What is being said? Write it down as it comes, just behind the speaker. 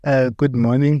Good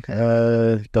morning,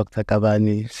 Dr.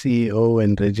 Kabane, CEO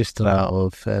and Registrar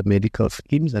of Medical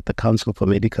Schemes at the Council for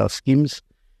Medical Schemes.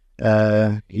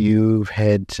 You've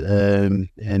had an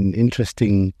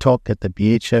interesting talk at the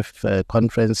BHF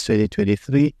conference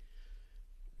 2023.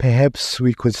 Perhaps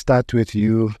we could start with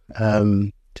you,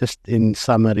 just in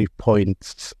summary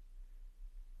points,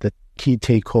 the key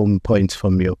take-home points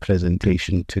from your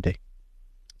presentation today.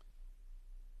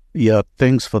 Yeah,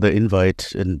 thanks for the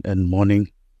invite and morning.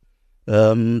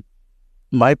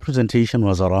 My presentation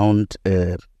was around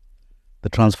the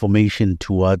transformation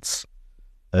towards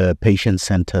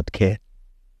patient-centered care.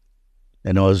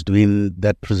 And I was doing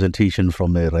that presentation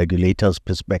from a regulator's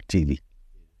perspective.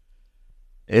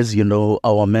 As you know,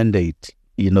 our mandate,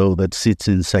 that sits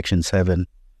in Section 7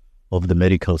 of the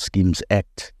Medical Schemes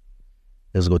Act,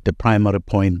 has got the primary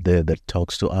point there that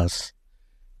talks to us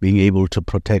being able to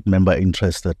protect member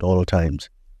interests at all times.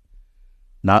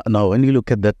 Now, when you look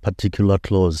at that particular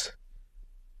clause,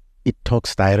 it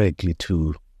talks directly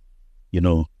to,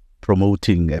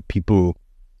 promoting people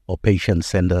or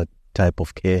patient-centered type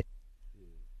of care.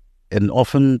 And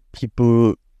often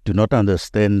people do not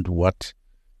understand what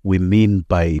we mean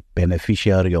by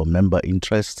beneficiary or member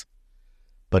interest.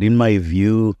 But in my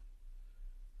view,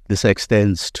 this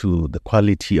extends to the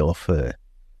quality of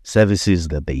services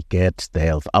that they get, their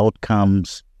health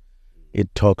outcomes.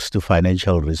 It talks to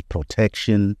financial risk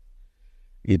protection.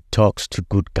 It talks to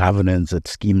good governance at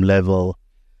scheme level.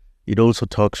 It also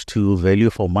talks to value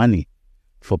for money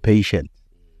for patients.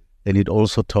 And it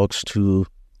also talks to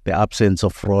the absence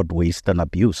of fraud, waste, and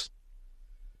abuse.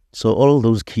 So all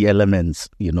those key elements,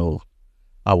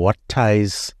 are what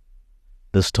ties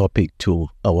this topic to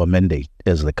our mandate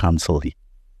as the council.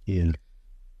 Yeah.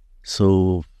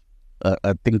 So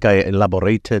I think I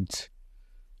elaborated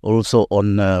also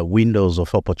on windows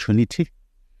of opportunity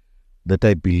that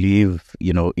I believe,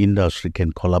 industry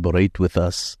can collaborate with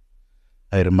us.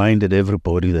 I reminded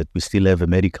everybody that we still have a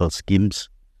Medical Schemes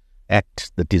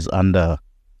Act that is under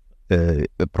a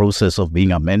process of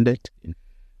being amended.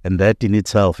 And that in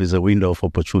itself is a window of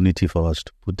opportunity for us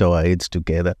to put our heads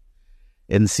together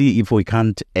and see if we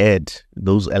can't add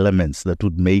those elements that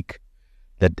would make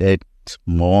that act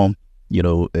more,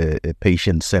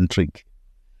 patient-centric.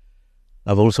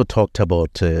 I've also talked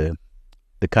about the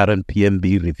current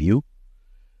PMB review,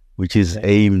 which is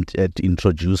aimed at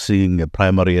introducing a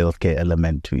primary healthcare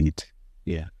element to it.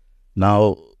 Yeah.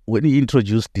 Now, when you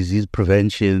introduce disease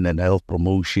prevention and health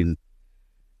promotion,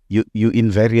 you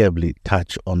invariably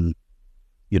touch on,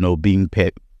 being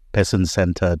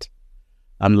person-centered,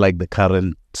 unlike the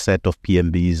current set of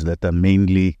PMBs that are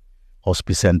mainly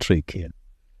hospice-centric. Yeah.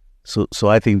 So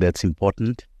I think that's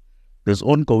important. There's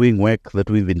ongoing work that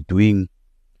we've been doing,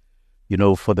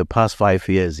 for the past 5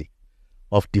 years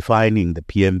of defining the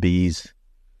PMBs,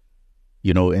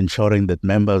 ensuring that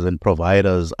members and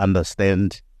providers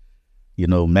understand,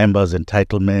 members'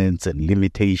 entitlements and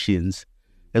limitations,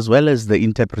 as well as the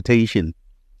interpretation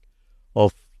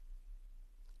of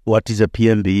what is a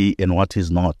PMB and what is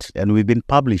not. And we've been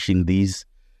publishing these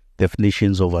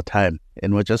definitions over time.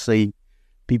 And we're just saying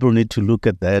people need to look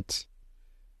at that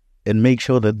and make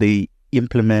sure that they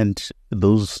implement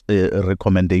those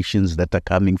recommendations that are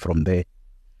coming from there.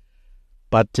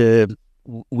 But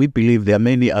we believe there are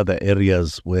many other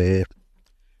areas where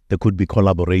there could be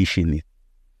collaboration.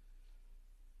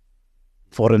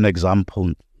 For an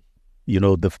example,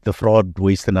 the fraud,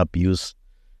 waste and abuse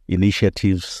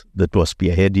initiatives that were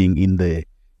spearheading in the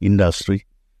industry,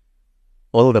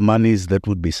 all the monies that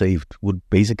would be saved would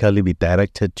basically be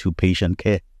directed to patient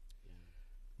care.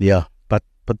 Yeah,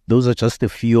 but those are just a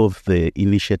few of the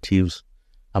initiatives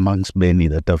amongst many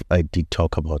that I did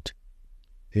talk about.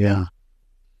 Yeah,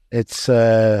 it's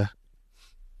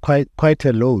quite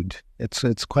a load.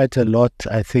 It's quite a lot,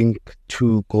 I think,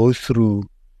 to go through,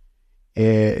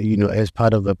 as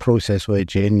part of a process or a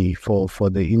journey for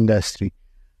the industry.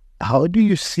 How do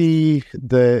you see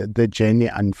the journey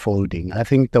unfolding? I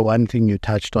think the one thing you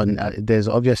touched on, there's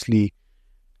obviously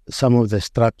some of the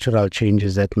structural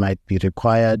changes that might be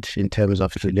required in terms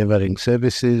of delivering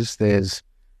services. There's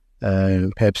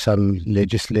perhaps some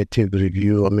legislative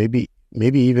review, or maybe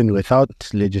even without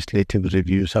legislative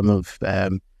review, some of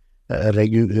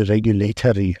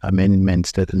regulatory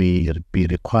amendments that may be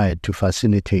required to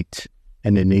facilitate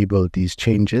and enable these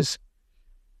changes.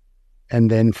 And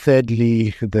then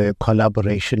thirdly, the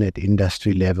collaboration at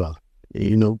industry level.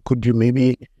 Could you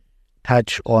maybe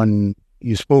touch on,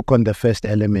 you spoke on the first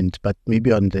element, but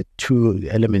maybe on the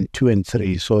element 2 and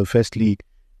 3. So firstly,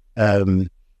 the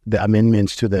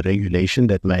amendments to the regulation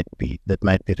that might be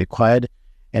required.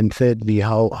 And thirdly,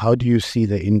 how do you see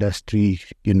the industry,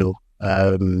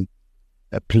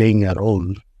 playing a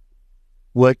role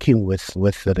working with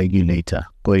the regulator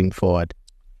going forward?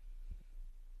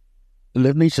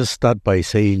 Let me just start by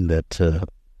saying that,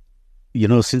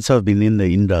 since I've been in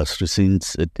the industry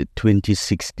since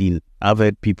 2016, I've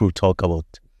had people talk about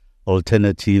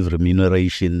alternative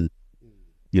remuneration,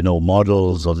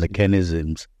 models or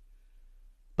mechanisms.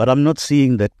 But I'm not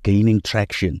seeing that gaining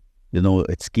traction,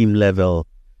 at scheme level,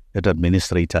 at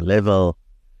administrator level.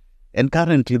 And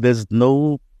currently, there's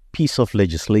no piece of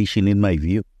legislation, in my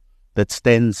view, that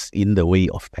stands in the way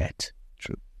of that.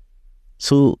 True.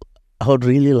 So I would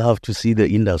really love to see the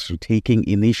industry taking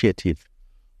initiative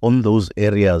on those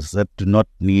areas that do not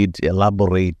need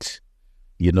elaborate,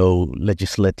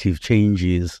 legislative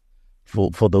changes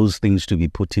for those things to be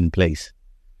put in place.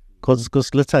 Because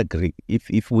let's agree,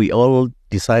 if we all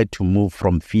decide to move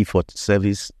from fee for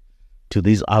service to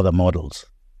these other models,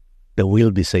 there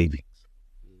will be savings.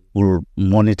 We'll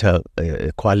monitor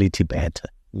quality better.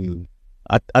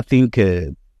 I think,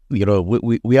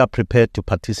 we are prepared to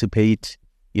participate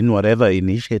in whatever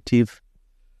initiative,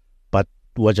 but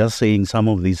we're just saying some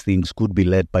of these things could be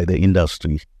led by the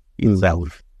industry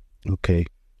itself. Okay.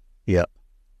 Yeah.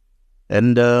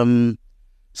 And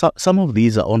some of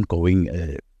these are ongoing,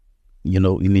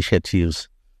 initiatives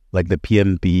like the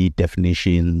PMB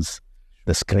definitions,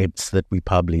 the scripts that we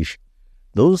publish.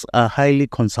 Those are highly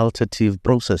consultative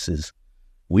processes.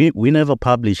 We never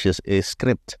publish a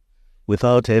script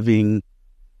without having,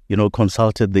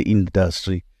 consulted the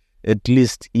industry, at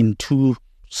least in 2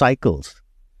 cycles.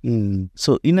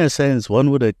 So in a sense, one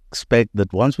would expect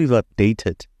that once we've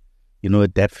updated, a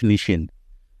definition,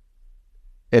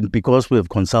 and because we have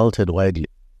consulted widely,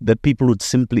 that people would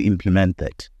simply implement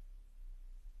that.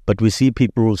 But we see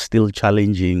people still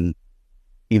challenging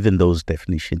even those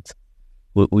definitions,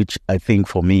 which I think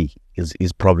for me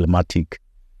is problematic.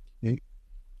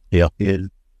 Yeah.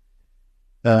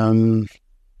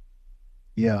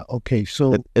 Yeah. Okay.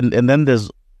 So and then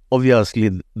there's obviously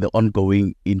the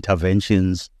ongoing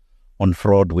interventions on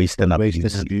fraud, waste and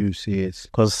abuse. Yes.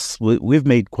 Because we've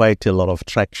made quite a lot of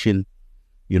traction,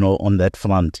 on that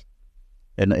front,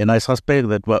 and I suspect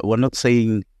that we're not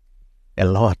saying a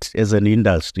lot as an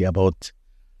industry about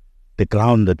the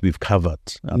ground that we've covered.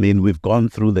 I mean, we've gone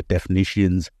through the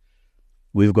definitions.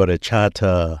 We've got a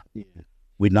charter. Yeah.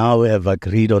 We now have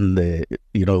agreed on the,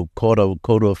 code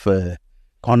of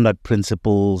conduct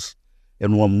principles,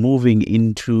 and we're moving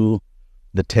into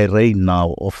the terrain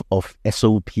now of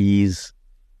SOPs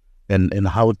and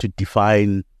how to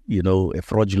define, a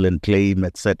fraudulent claim,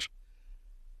 etc.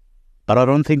 But I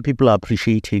don't think people are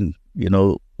appreciating,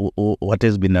 what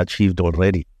has been achieved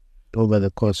already over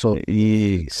the course of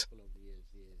yes.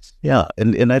 Yeah,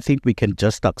 and I think we can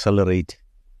just accelerate,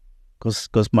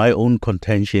 because my own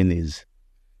contention is,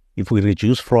 if we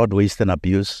reduce fraud, waste and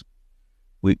abuse,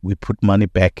 we put money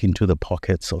back into the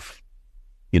pockets of,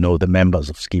 the members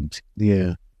of schemes.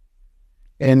 Yeah.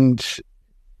 And,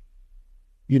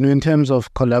 in terms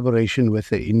of collaboration with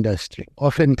the industry,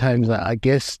 oftentimes I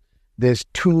guess there's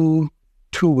two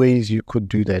ways you could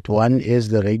do that. One is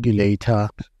the regulator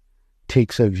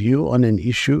takes a view on an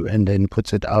issue and then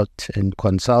puts it out and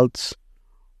consults,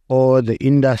 or the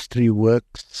industry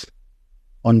works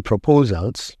on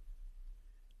proposals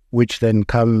which then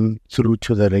come through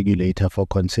to the regulator for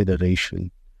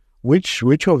consideration. Which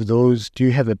of those, do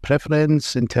you have a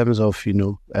preference in terms of,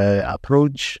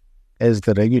 approach as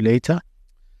the regulator?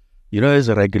 As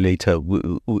a regulator,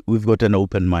 we've got an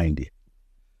open mind.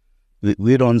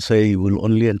 We don't say we'll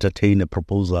only entertain a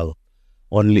proposal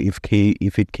only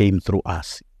if it came through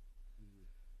us.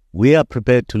 We are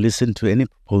prepared to listen to any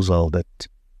proposal that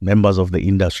members of the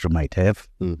industry might have.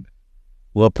 We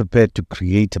are prepared to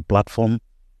create a platform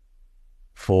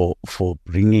for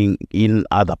bringing in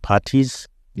other parties.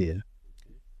 Yeah.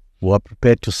 We are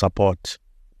prepared to support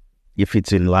if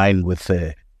it's in line with,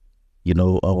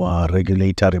 our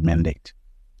regulatory mandate.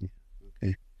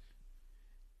 Okay.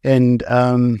 And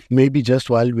maybe just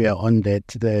while we are on that,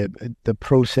 the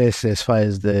process as far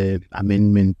as the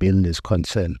amendment bill is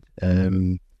concerned,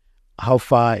 how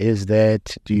far is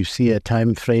that? Do you see a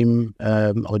time frame,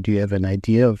 or do you have an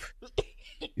idea of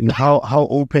how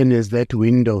open is that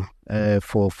window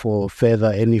for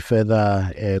any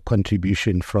further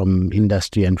contribution from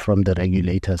industry and from the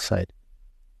regulator side?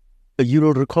 You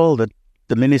will recall that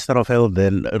the Minister of Health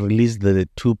then released the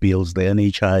 2 bills, the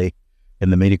NHI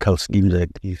and the Medical Schemes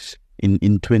Act. Yes. In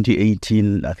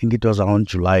 2018, I think it was around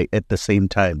July, at the same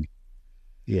time.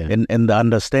 Yeah. And the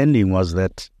understanding was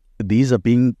that these are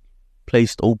being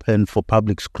placed open for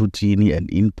public scrutiny and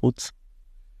inputs.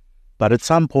 But at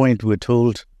some point, we're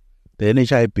told the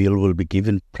NHI bill will be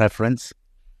given preference,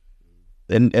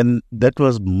 And that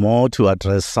was more to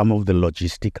address some of the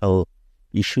logistical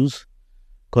issues,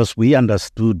 because we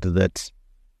understood that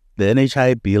the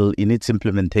NHI bill, in its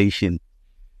implementation,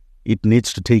 it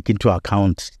needs to take into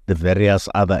account the various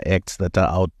other acts that are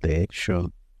out there. Sure.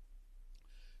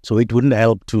 So it wouldn't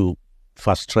help to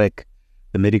fast-track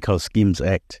the Medical Schemes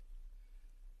Act.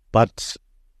 But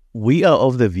we are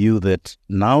of the view that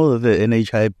now that the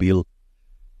NHI bill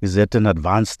is at an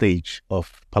advanced stage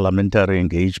of parliamentary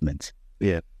engagement,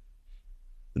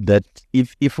 that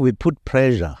if we put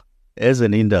pressure as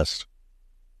an industry,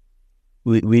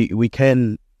 we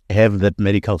can have that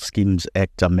Medical Schemes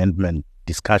Act amendment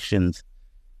discussions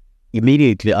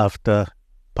immediately after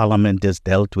Parliament has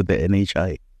dealt with the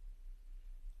NHI.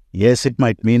 Yes, it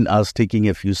might mean us taking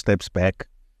a few steps back,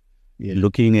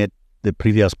 looking at the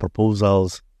previous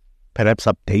proposals, perhaps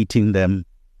updating them.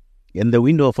 And the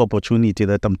window of opportunity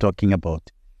that I'm talking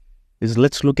about is,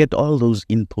 let's look at all those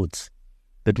inputs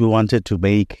that we wanted to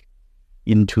make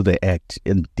into the Act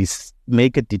and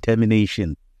make a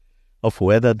determination of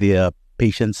whether they are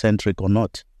patient-centric or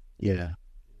not. Yeah.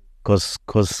 Because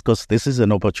this is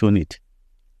an opportunity.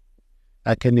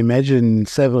 I can imagine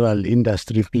several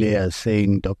industry players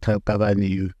saying, Dr.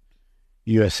 Kabane,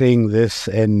 you are saying this,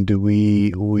 and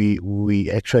we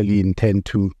actually intend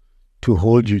to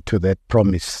hold you to that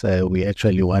promise. We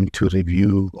actually want to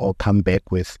review or come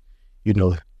back with,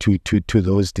 to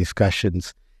those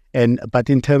discussions. But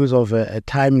in terms of a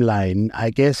timeline, I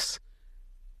guess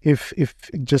if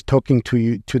just talking to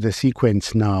you to the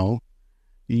sequence now,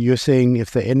 you're saying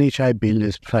if the NHI bill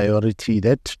is priority,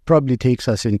 that probably takes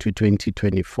us into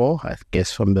 2024, I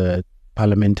guess, from the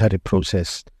parliamentary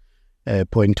process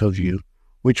point of view,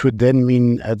 which would then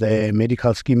mean the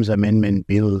Medical Schemes Amendment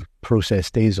Bill process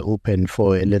stays open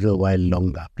for a little while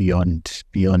longer beyond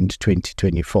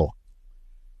 2024.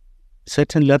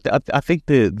 Certainly, I think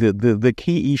the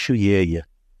key issue here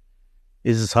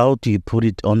is how do you put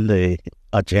it on the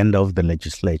agenda of the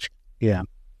legislature? Yeah.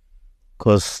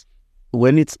 Because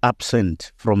when it's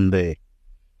absent from the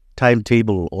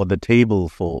timetable or the table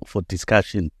for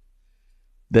discussion,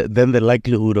 then the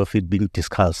likelihood of it being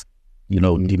discussed,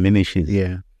 diminishes.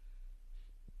 Yeah.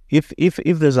 If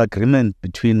there's agreement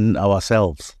between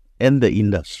ourselves and the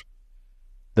industry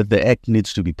that the Act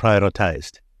needs to be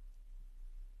prioritized,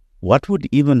 what would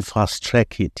even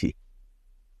fast-track it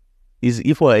is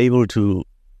if we're able to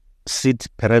sit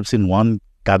perhaps in one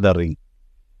gathering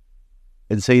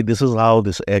and say, this is how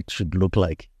this Act should look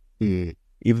like. Mm.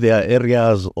 If there are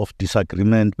areas of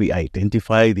disagreement, we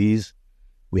identify these.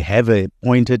 We have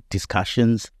appointed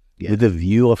discussions with a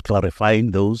view of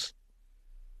clarifying those.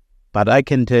 But I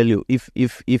can tell you, if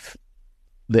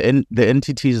the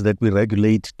entities that we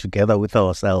regulate together with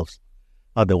ourselves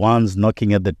are the ones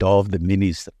knocking at the door of the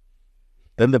minister,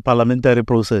 then the parliamentary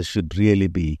process should really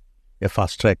be a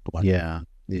fast-tracked one. Yeah.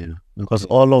 Because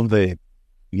all of the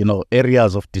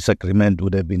areas of disagreement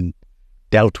would have been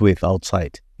dealt with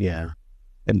outside. Yeah.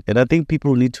 And I think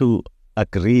people need to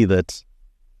agree that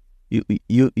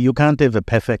you can't have a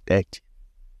perfect Act.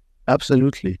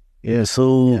 Absolutely. Yeah.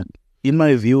 So in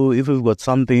my view, if we've got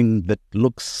something that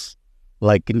looks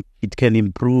like it can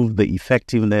improve the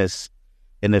effectiveness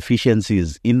and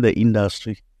efficiencies in the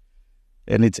industry,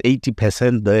 and it's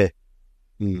 80% there,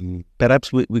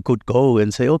 perhaps we could go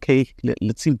and say, okay,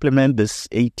 let's implement this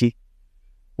 80,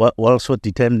 while also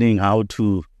determining how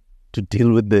to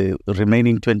deal with the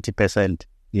remaining 20%.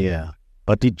 Yeah.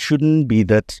 But it shouldn't be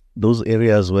that those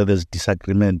areas where there's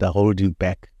disagreement are holding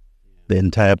back the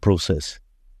entire process.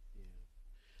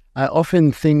 I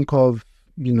often think of,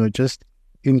 just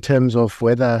in terms of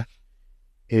whether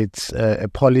it's a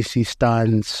policy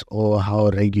stance or how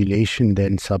regulation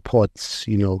then supports,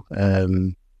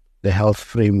 the health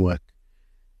framework.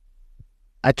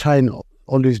 I try and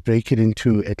always break it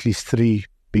into at least three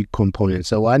big components.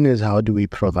 So one is, how do we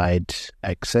provide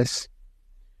access?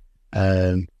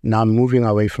 Now I'm moving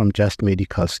away from just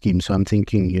medical schemes. So I'm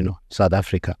thinking, South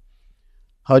Africa.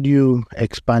 How do you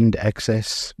expand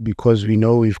access? Because we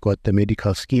know we've got the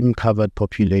medical scheme covered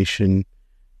population.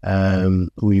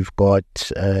 We've got,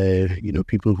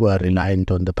 people who are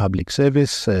reliant on the public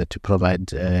service to provide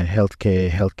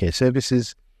healthcare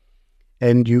services.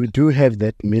 And you do have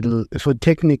that middle. So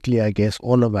technically, I guess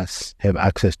all of us have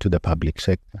access to the public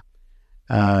sector.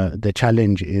 The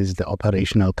challenge is the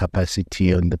operational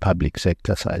capacity on the public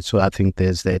sector side. So I think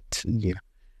there's that,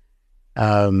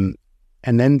 and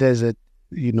then there's the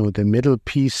middle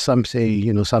piece. Some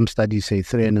say, some studies say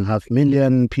 3.5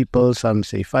 million people, some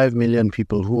say 5 million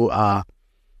people who are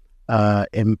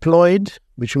employed,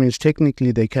 which means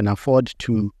technically they can afford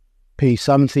to pay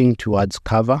something towards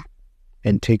cover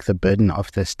and take the burden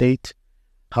off the state.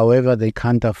 However, they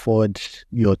can't afford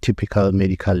your typical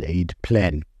medical aid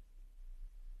plan.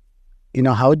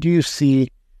 How do you see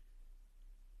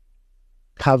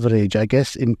coverage, I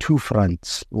guess, in two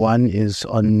fronts? One is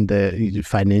on the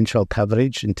financial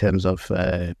coverage in terms of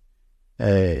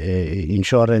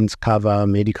insurance cover,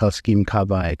 medical scheme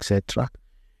cover, etc.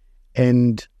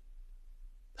 And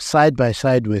side by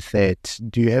side with that,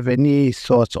 do you have any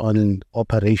thoughts on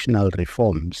operational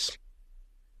reforms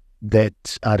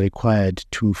that are required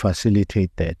to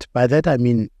facilitate that? By that I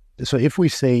mean, so if we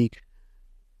say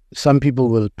some people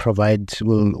will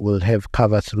have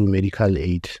cover through medical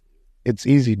aid, it's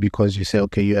easy because you say,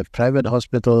 okay, you have private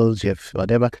hospitals, you have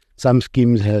whatever. Some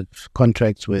schemes have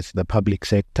contracts with the public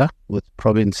sector, with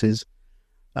provinces.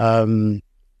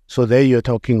 So there you're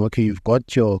talking, okay, you've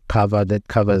got your cover that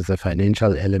covers the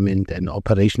financial element, and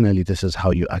operationally this is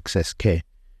how you access care.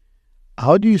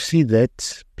 How do you see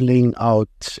that playing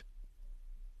out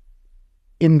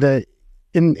in the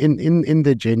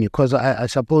journey? Because I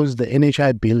suppose the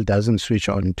NHI bill doesn't switch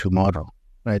on tomorrow,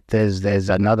 right? There's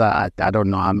another, I don't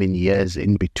know how many years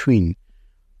in between.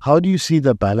 How do you see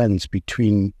the balance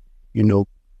between,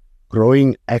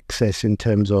 growing access in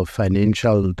terms of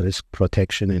financial risk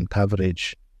protection and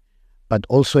coverage, but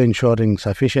also ensuring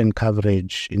sufficient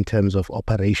coverage in terms of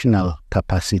operational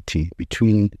capacity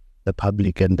between the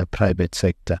public and the private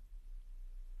sector?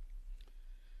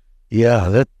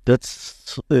 Yeah,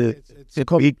 that's it's a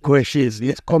big question.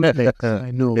 It's complex,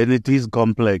 I know. And it is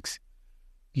complex.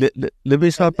 Let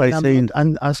me start by saying...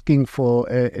 I'm asking for,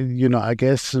 I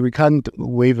guess we can't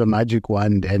wave a magic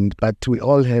wand, but we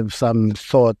all have some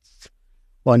thoughts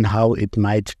on how it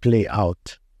might play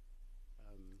out.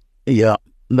 Yeah.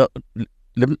 No,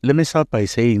 let me start by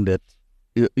saying that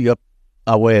you're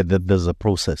aware that there's a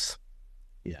process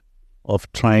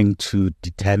of trying to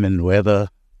determine whether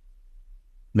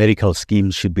medical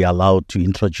schemes should be allowed to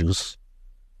introduce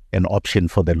an option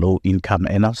for the low-income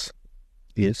earners.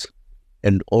 Yes.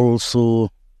 And also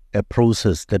a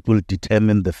process that will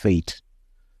determine the fate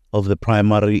of the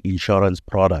primary insurance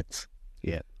products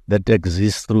that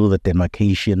exist through the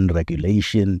demarcation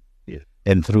regulation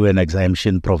and through an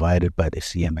exemption provided by the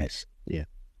CMS. Yeah.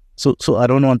 So I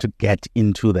don't want to get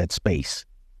into that space.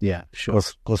 Yeah, sure.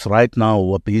 Because right now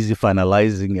we're busy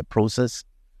finalizing a process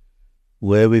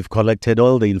where we've collected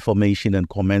all the information and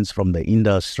comments from the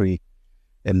industry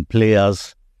and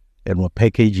players, and we're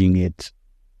packaging it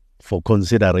for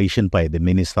consideration by the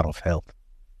Minister of Health.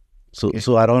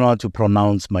 So I don't want to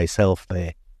pronounce myself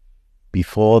there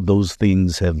before those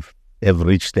things have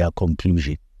reached their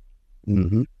conclusion.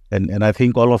 Mm-hmm. And I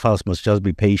think all of us must just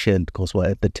be patient because we're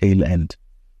at the tail end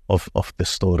of the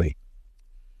story.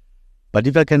 But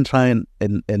if I can try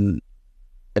and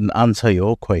answer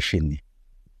your question,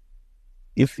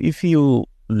 if you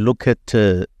look at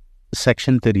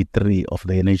Section 33 of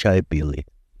the NHI bill,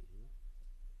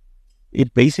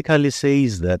 it basically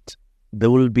says that there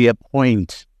will be a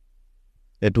point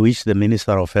at which the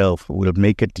Minister of Health will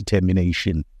make a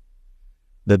determination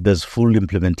that there's full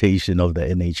implementation of the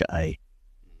NHI,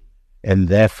 and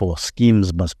therefore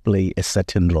schemes must play a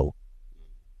certain role.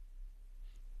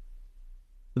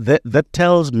 That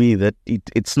tells me that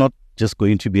it's not just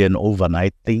going to be an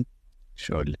overnight thing.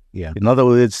 Surely, yeah. In other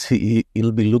words,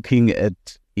 he'll be looking at,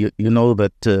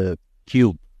 that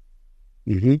cube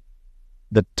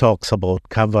that talks about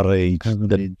coverage.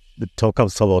 That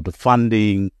talks about the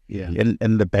funding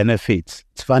and the benefits.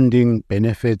 It's funding,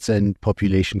 benefits, and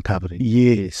population coverage.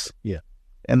 Yes. Yeah.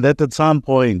 And that at some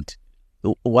point,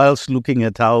 whilst looking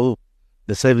at how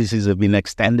the services have been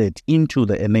extended into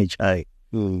the NHI,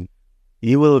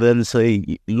 he will then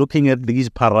say, looking at these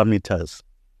parameters,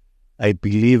 I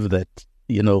believe that,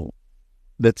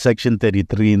 that Section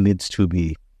 33 needs to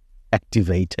be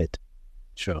activated.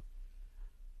 Sure.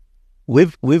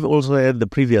 We've also had the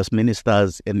previous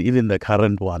ministers and even the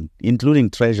current one, including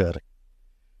Treasury,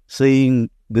 saying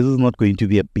this is not going to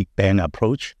be a big bang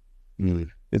approach.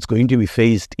 It's going to be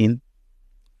phased in,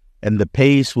 and the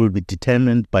pace will be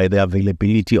determined by the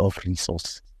availability of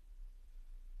resources.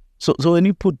 So when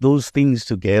you put those things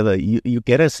together, you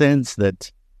get a sense that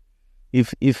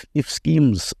if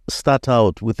schemes start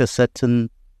out with a certain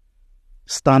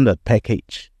standard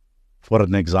package, for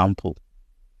an example,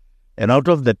 and out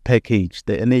of that package,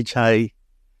 the NHI,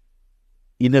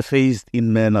 in a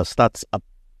phased-in manner, starts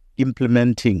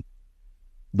implementing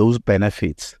those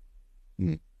benefits,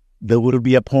 there will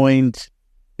be a point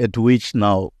at which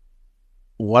now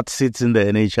what sits in the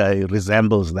NHI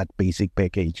resembles that basic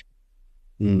package.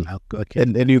 Okay.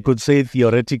 And you could say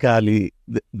theoretically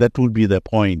that would be the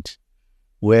point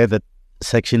where the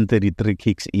Section 33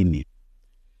 kicks in.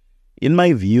 in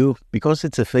my view, because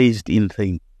it's a phased-in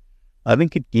thing, I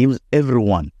think it gives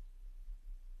everyone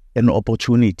an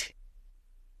opportunity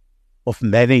of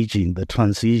managing the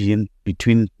transition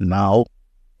between now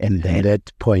and then. At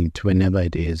that point, whenever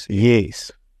it is.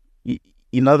 Yes.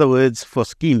 In other words, for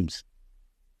schemes,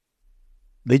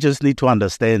 they just need to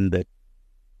understand that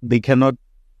they cannot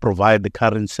provide the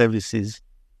current services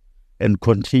and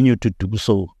continue to do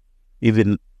so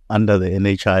even under the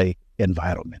NHI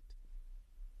environment.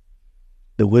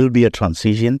 There will be a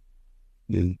transition.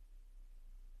 The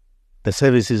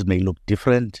services may look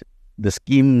different. The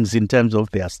schemes in terms of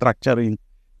their structuring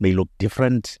may look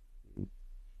different,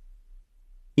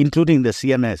 including the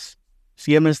CMS.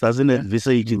 CMS doesn't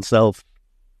envisage itself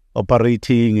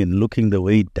operating and looking the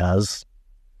way it does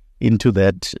into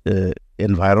that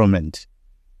environment.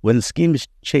 When schemes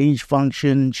change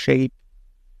function, shape,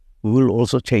 we will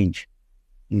also change.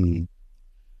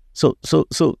 So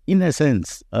in a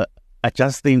sense, I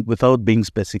just think, without being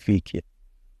specific here,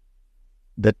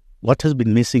 that what has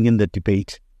been missing in the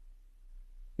debate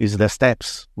is the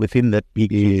steps within that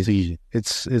big transition.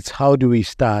 It's how do we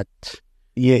start?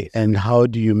 Yes. And how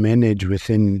do you manage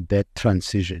within that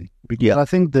transition? Because I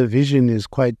think the vision is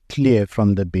quite clear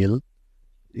from the bill.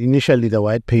 Initially the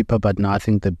white paper, but now I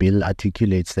think the bill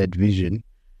articulates that vision.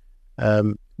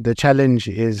 The challenge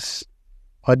is,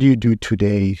 what do you do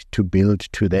today to build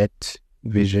to that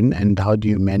vision, and how do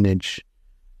you manage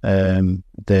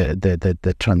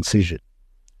the transition?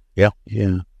 Yeah.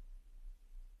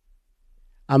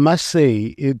 I must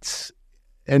say it's,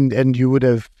 and you would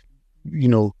have,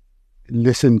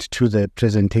 listened to the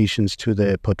presentations to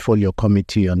the Portfolio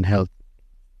Committee on Health,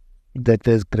 that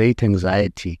there's great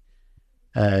anxiety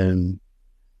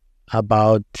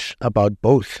about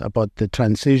both, about the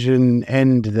transition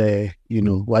and the,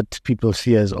 what people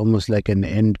see as almost like an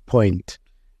end point.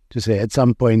 To say at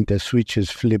some point the switch is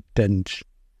flipped and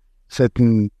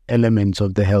certain elements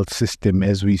of the health system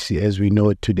as we know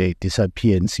it today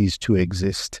disappear and cease to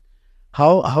exist.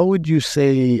 How would you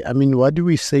say, what do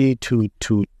we say to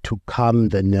calm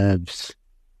the nerves,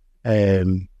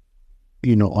 on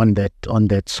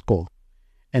that score?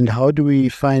 And how do we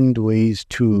find ways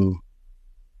to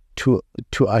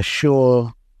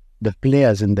assure the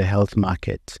players in the health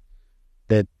market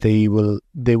that they will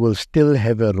still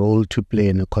have a role to play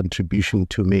and a contribution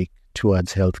to make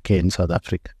towards healthcare in South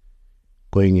Africa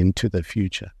going into the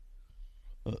future?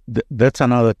 That's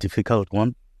another difficult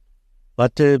one.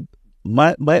 But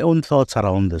my own thoughts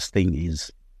around this thing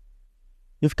is,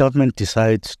 if government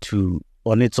decides to,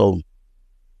 on its own,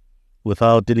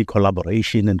 without any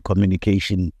collaboration and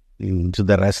communication to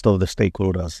the rest of the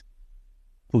stakeholders,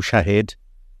 push ahead,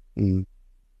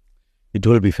 it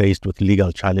will be faced with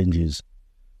legal challenges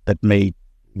that may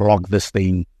block this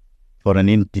thing for an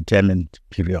indeterminate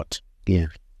period. Yeah.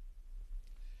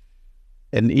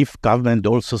 And if government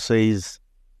also says,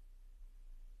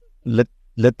 let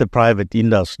the private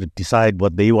industry decide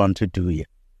what they want to do here,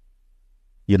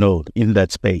 in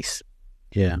that space.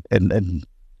 Yeah. And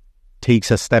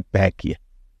takes a step back here.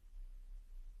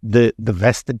 The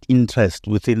vested interest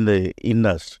within the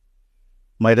industry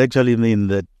might actually mean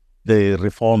that the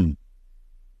reform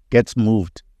gets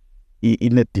moved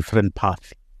in a different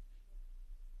path.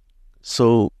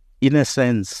 So, in a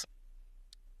sense,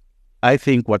 I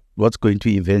think what's going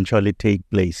to eventually take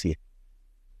place here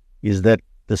is that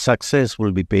the success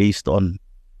will be based on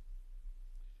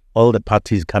all the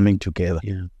parties coming together,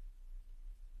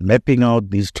 mapping out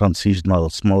these transitional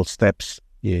small steps,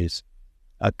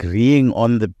 agreeing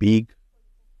on the big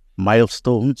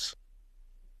milestones,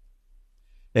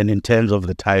 and in terms of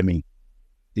the timing.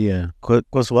 Yeah.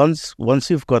 Because once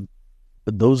you've got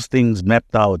those things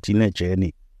mapped out in a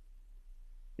journey,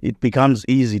 it becomes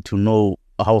easy to know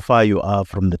how far you are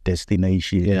from the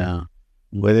destination,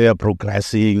 whether you're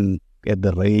progressing at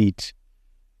the rate,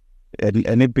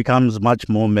 and it becomes much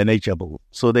more manageable.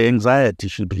 So the anxiety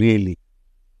should really,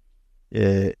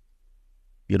 be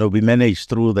managed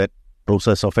through that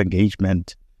process of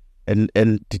engagement and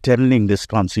determining this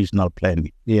transitional plan.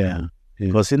 Yeah.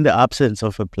 Because in the absence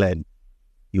of a plan,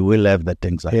 you will have that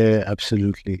anxiety. Yeah,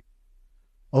 absolutely.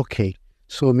 Okay.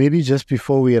 So maybe just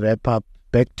before we wrap up,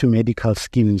 back to medical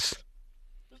schemes.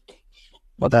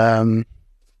 But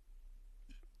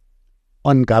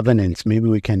on governance, maybe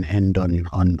we can end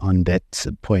on that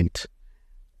point.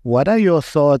 What are your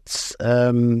thoughts?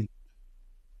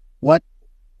 What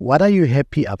are you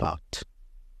happy about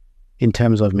in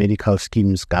terms of medical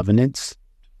schemes governance?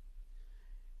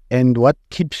 And what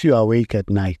keeps you awake at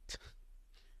night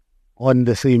on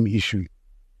the same issue?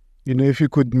 If you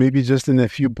could maybe just in a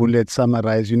few bullets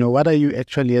summarize, what are you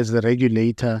actually, as the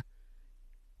regulator,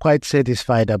 quite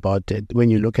satisfied about it when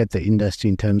you look at the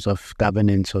industry in terms of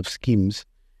governance of schemes?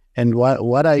 And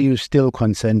what are you still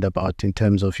concerned about in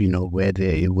terms of, where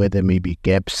there may be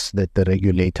gaps that the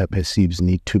regulator perceives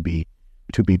need to be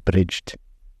bridged?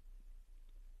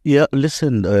 Yeah,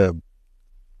 listen,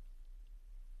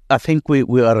 I think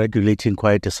we are regulating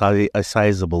quite a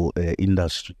sizable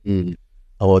industry.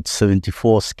 About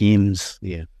 74 schemes,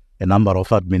 a number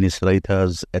of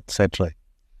administrators, etc.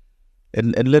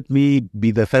 And let me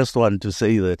be the first one to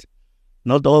say that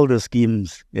not all the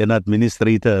schemes and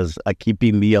administrators are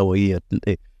keeping me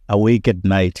awake at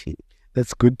night.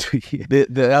 That's good to hear.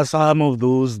 There are some of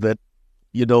those that,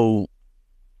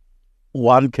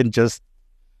 one can just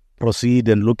proceed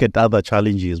and look at other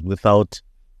challenges without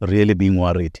really being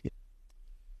worried.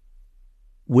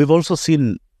 We've also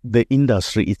seen the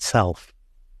industry itself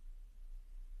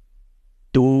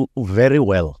do very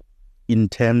well in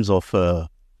terms of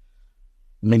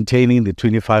maintaining the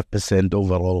 25%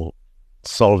 overall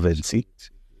solvency.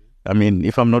 I mean,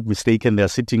 if I'm not mistaken, they're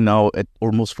sitting now at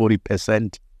almost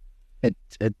 40% at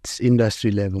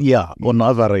industry level. Yeah, on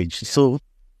average. So,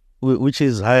 which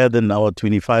is higher than our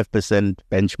 25%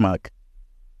 benchmark.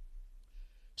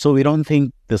 So we don't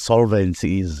think the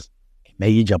solvency is a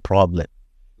major problem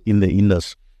in the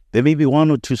industry. There may be one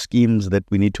or two schemes that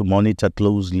we need to monitor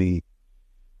closely,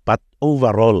 but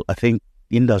overall, I think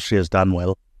industry has done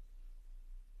well.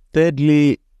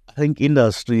 Thirdly, I think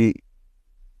industry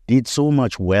did so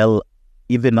much well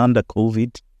even under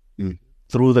COVID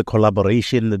through the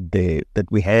collaboration that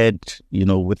we had,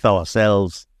 with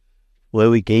ourselves, where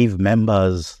we gave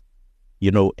members,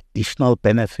 additional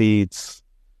benefits,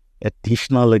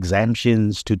 additional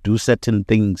exemptions to do certain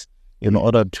things in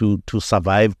order to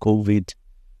survive COVID.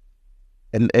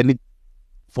 And it,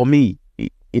 for me,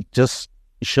 it just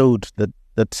showed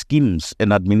that schemes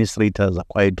and administrators are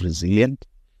quite resilient.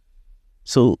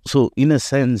 So in a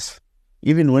sense,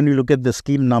 even when you look at the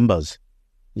scheme numbers,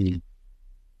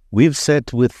 we've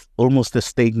set with almost a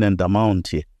stagnant amount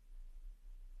here.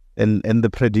 And the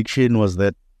prediction was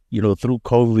that, through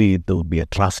COVID, there would be a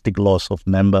drastic loss of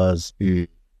members.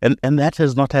 And that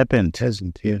has not happened. It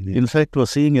hasn't. Yeah. In fact, we're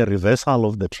seeing a reversal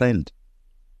of the trend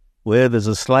where there's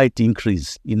a slight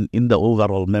increase in the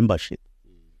overall membership.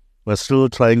 We're still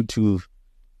trying to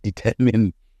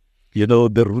determine,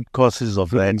 the root causes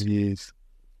of that. Yes.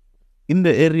 In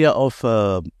the area of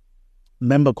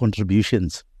member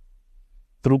contributions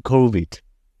through COVID,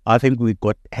 I think we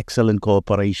got excellent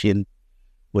cooperation.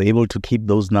 We're able to keep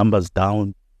those numbers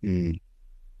down. And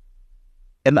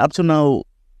up to now,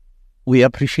 we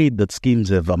appreciate that schemes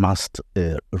have amassed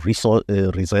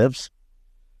reserves,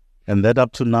 and that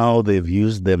up to now they've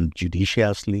used them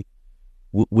judiciously,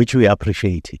 which we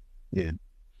appreciate. Yeah.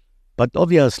 But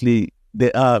obviously,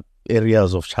 there are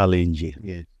areas of challenge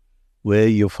where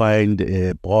you find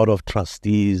a board of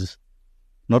trustees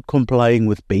not complying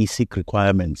with basic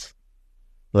requirements,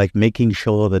 like making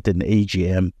sure that an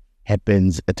AGM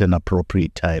happens at an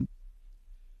appropriate time,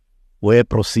 where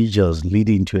procedures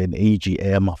leading to an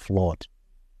AGM are flawed,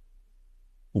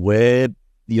 where,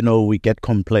 we get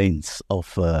complaints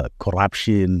of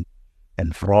corruption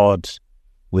and fraud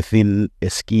within a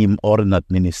scheme or an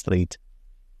administrator.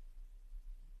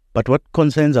 But what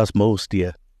concerns us most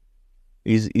here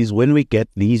is when we get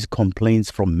these complaints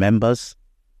from members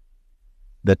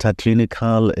that are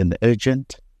clinical and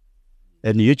urgent,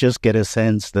 and you just get a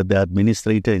sense that the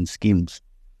administrator in schemes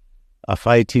are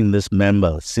fighting this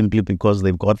member simply because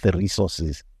they've got the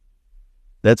resources.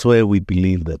 That's where we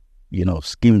believe that,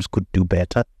 schemes could do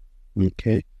better.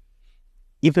 Okay.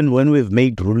 Even when we've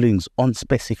made rulings on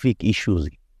specific issues,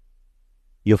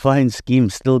 you find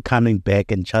schemes still coming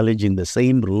back and challenging the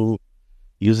same rule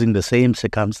using the same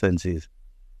circumstances.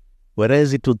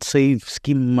 Whereas it would save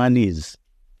scheme monies,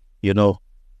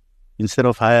 instead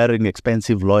of hiring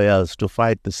expensive lawyers to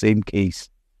fight the same case,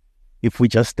 if we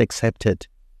just accepted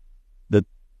that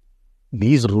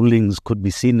these rulings could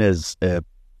be seen as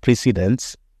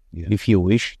precedents, if you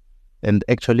wish, and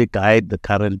actually guide the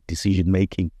current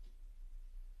decision-making.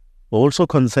 We're also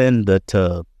concerned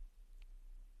that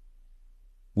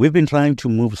we've been trying to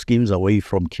move schemes away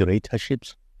from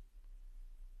curatorships,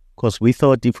 because we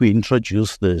thought if we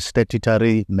introduce the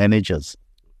statutory managers,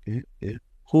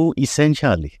 who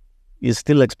essentially is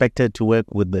still expected to work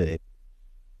with the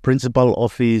principal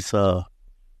office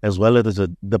as well as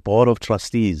the board of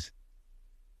trustees,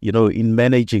 in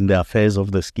managing the affairs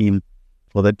of the scheme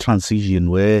for that transition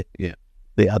where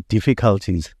there are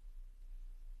difficulties,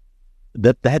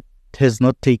 that has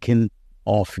not taken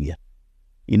off yet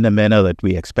in the manner that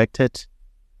we expected,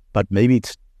 but maybe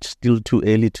it's still too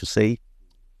early to say.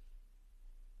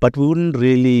 But we wouldn't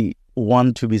really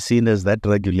want to be seen as that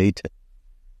regulator,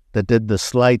 that at the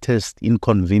slightest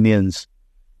inconvenience,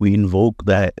 we invoke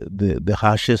the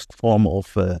harshest form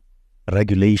of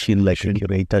regulation like a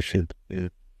curatorship.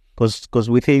 Because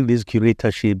we think these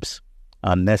curatorships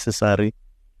are necessary,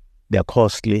 they're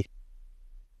costly,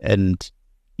 and,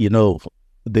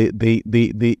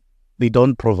 they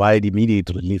don't provide immediate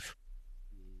relief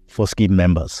for scheme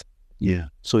members. Yeah.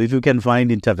 So if you can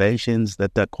find interventions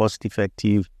that are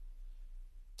cost-effective,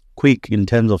 quick in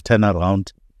terms of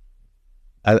turnaround,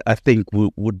 I think we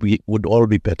would all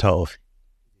be better off.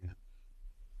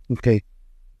 Okay.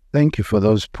 Thank you for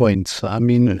those points. I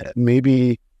mean,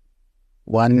 maybe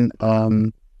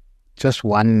just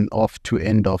one off to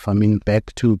end off. I mean,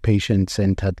 back to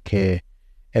patient-centered care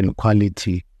and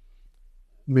quality.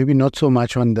 Maybe not so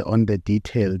much on the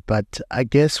detail, but I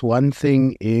guess one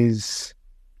thing is,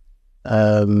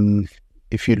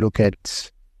 if you look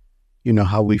at,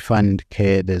 how we fund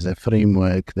care, there's a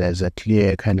framework, there's a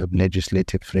clear kind of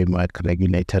legislative framework,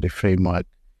 regulatory framework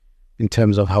in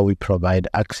terms of how we provide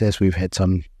access. We've had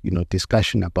some,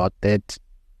 discussion about that.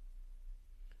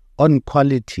 On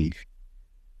quality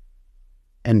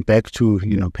and back to,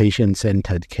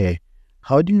 patient-centered care,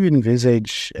 how do you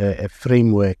envisage a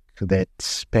framework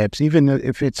that perhaps, even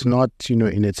if it's not,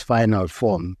 in its final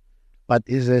form, but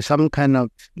is there some kind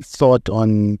of thought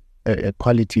on a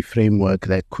quality framework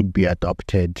that could be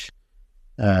adopted,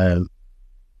 and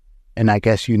I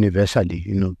guess universally,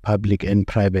 public and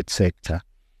private sector,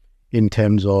 in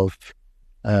terms of,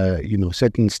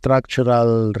 certain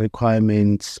structural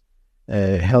requirements,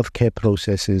 healthcare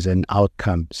processes and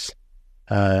outcomes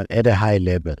at a high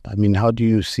level? I mean, how do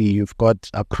you see, you've got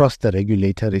across the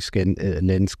regulatory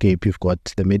landscape, you've got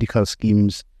the medical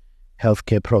schemes,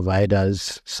 healthcare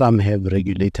providers, some have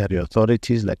regulatory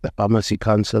authorities like the Pharmacy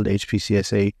Council,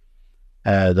 HPCSA,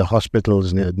 the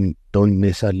hospitals don't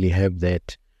necessarily have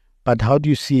that. But how do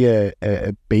you see a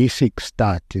basic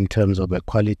start in terms of a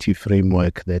quality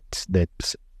framework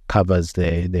that covers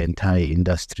the entire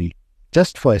industry?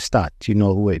 Just for a start,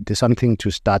 there's something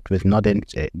to start with, not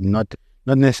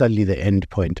necessarily the end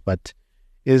point, but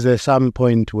is there some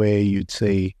point where you'd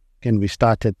say, can we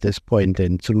start at this point,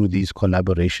 and through these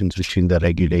collaborations between the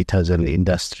regulators and the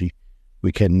industry,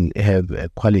 we can have a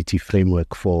quality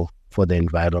framework for the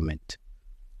environment?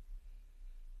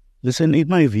 Listen, in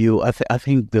my view, I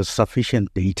think there's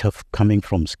sufficient data coming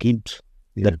from schemes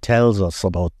that tells us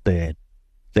about the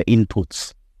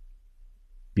inputs.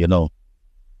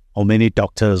 How many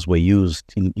doctors were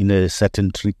used in a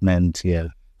certain treatment,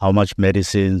 how much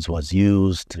medicines was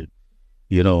used,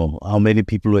 how many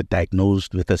people were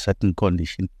diagnosed with a certain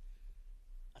condition.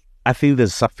 I think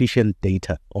there's sufficient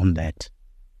data on that.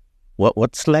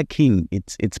 What's lacking,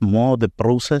 it's more the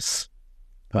process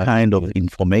kind of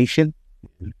information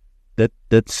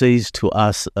that says to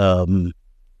us,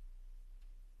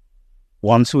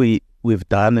 once we've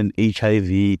done an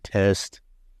HIV test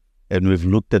and we've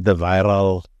looked at the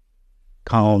viral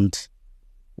count,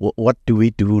 what do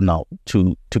we do now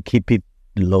to keep it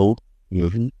low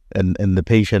and the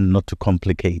patient not to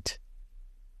complicate?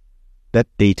 That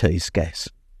data is scarce.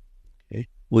 Okay.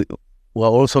 We're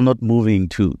also not moving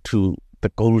to the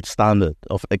gold standard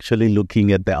of actually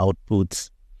looking at the outputs,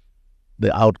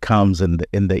 the outcomes and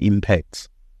the impacts.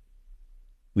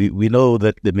 We know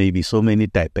that there may be so many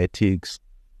diabetics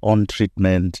on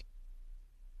treatment,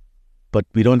 but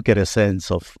we don't get a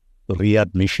sense of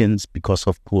readmissions because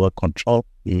of poor control.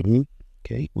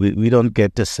 Okay. We don't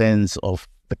get a sense of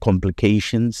the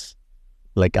complications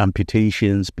like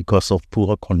amputations because of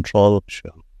poor control.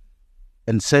 Sure.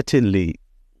 And certainly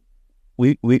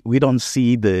we don't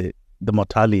see the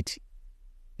mortality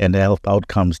and health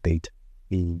outcomes data.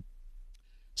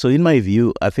 So in my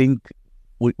view, I think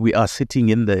we are sitting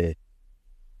in the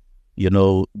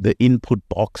input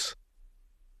box.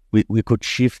 We could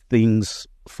shift things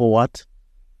forward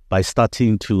by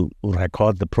starting to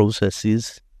record the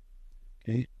processes.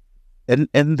 Okay.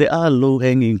 And there are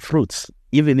low-hanging fruits,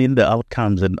 even in the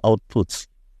outcomes and outputs.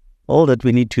 All that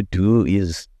we need to do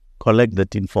is collect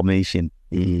that information.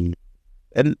 And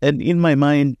in my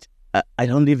mind, I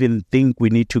don't even think we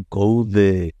need to go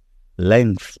the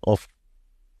length of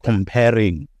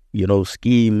comparing,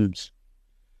 schemes,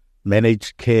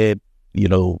 managed care,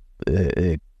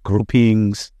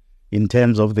 groupings in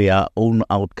terms of their own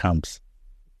outcomes.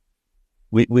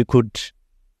 We could,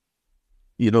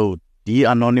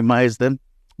 de-anonymize them.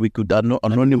 We could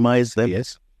anonymize them,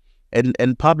 yes,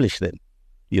 and publish them,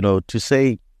 to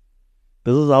say,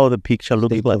 this is how the picture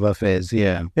looks like. Of affairs,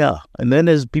 yeah. Yeah, and then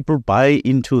as people buy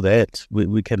into that,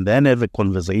 we can then have a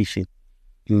conversation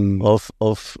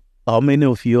of how many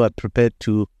of you are prepared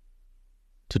to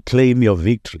to claim your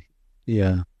victory.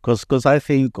 Yeah. Because I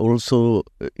think also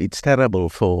it's terrible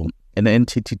for an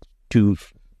entity to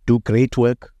do great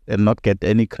work and not get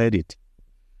any credit,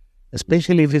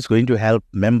 especially if it's going to help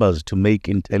members to make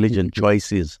intelligent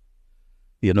choices.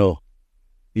 You know,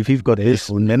 if you've got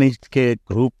this managed care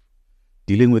group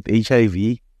dealing with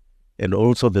HIV and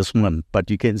also this one, but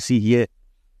you can see here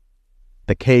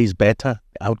the care is better,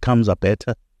 outcomes are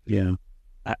better. Yeah.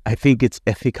 I think it's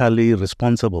ethically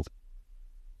responsible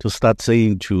to start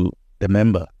saying to the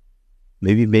member,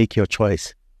 maybe make your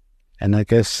choice. And I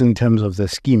guess in terms of the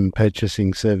scheme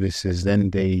purchasing services, then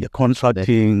the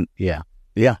contracting. Yeah.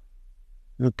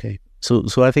 Okay.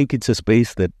 So I think it's a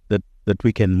space that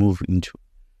we can move into.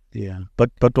 Yeah.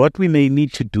 But what we may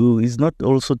need to do is not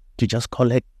also to just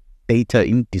collect data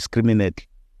indiscriminately.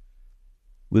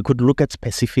 We could look at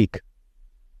specific,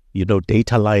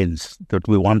 data lines that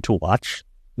we want to watch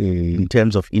in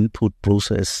terms of input,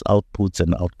 process, outputs,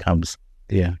 and outcomes.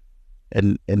 Yeah.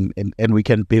 And we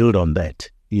can build on that.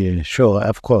 Yeah, sure,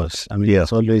 of course. I mean,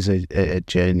 It's always a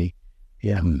journey.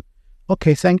 Yeah.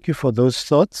 Okay, thank you for those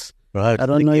thoughts. Right. I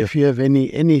don't know if you have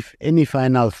any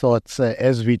final thoughts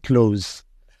as we close.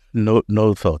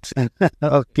 No thoughts.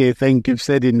 Okay, thank you. You've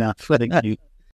said enough. Thank you.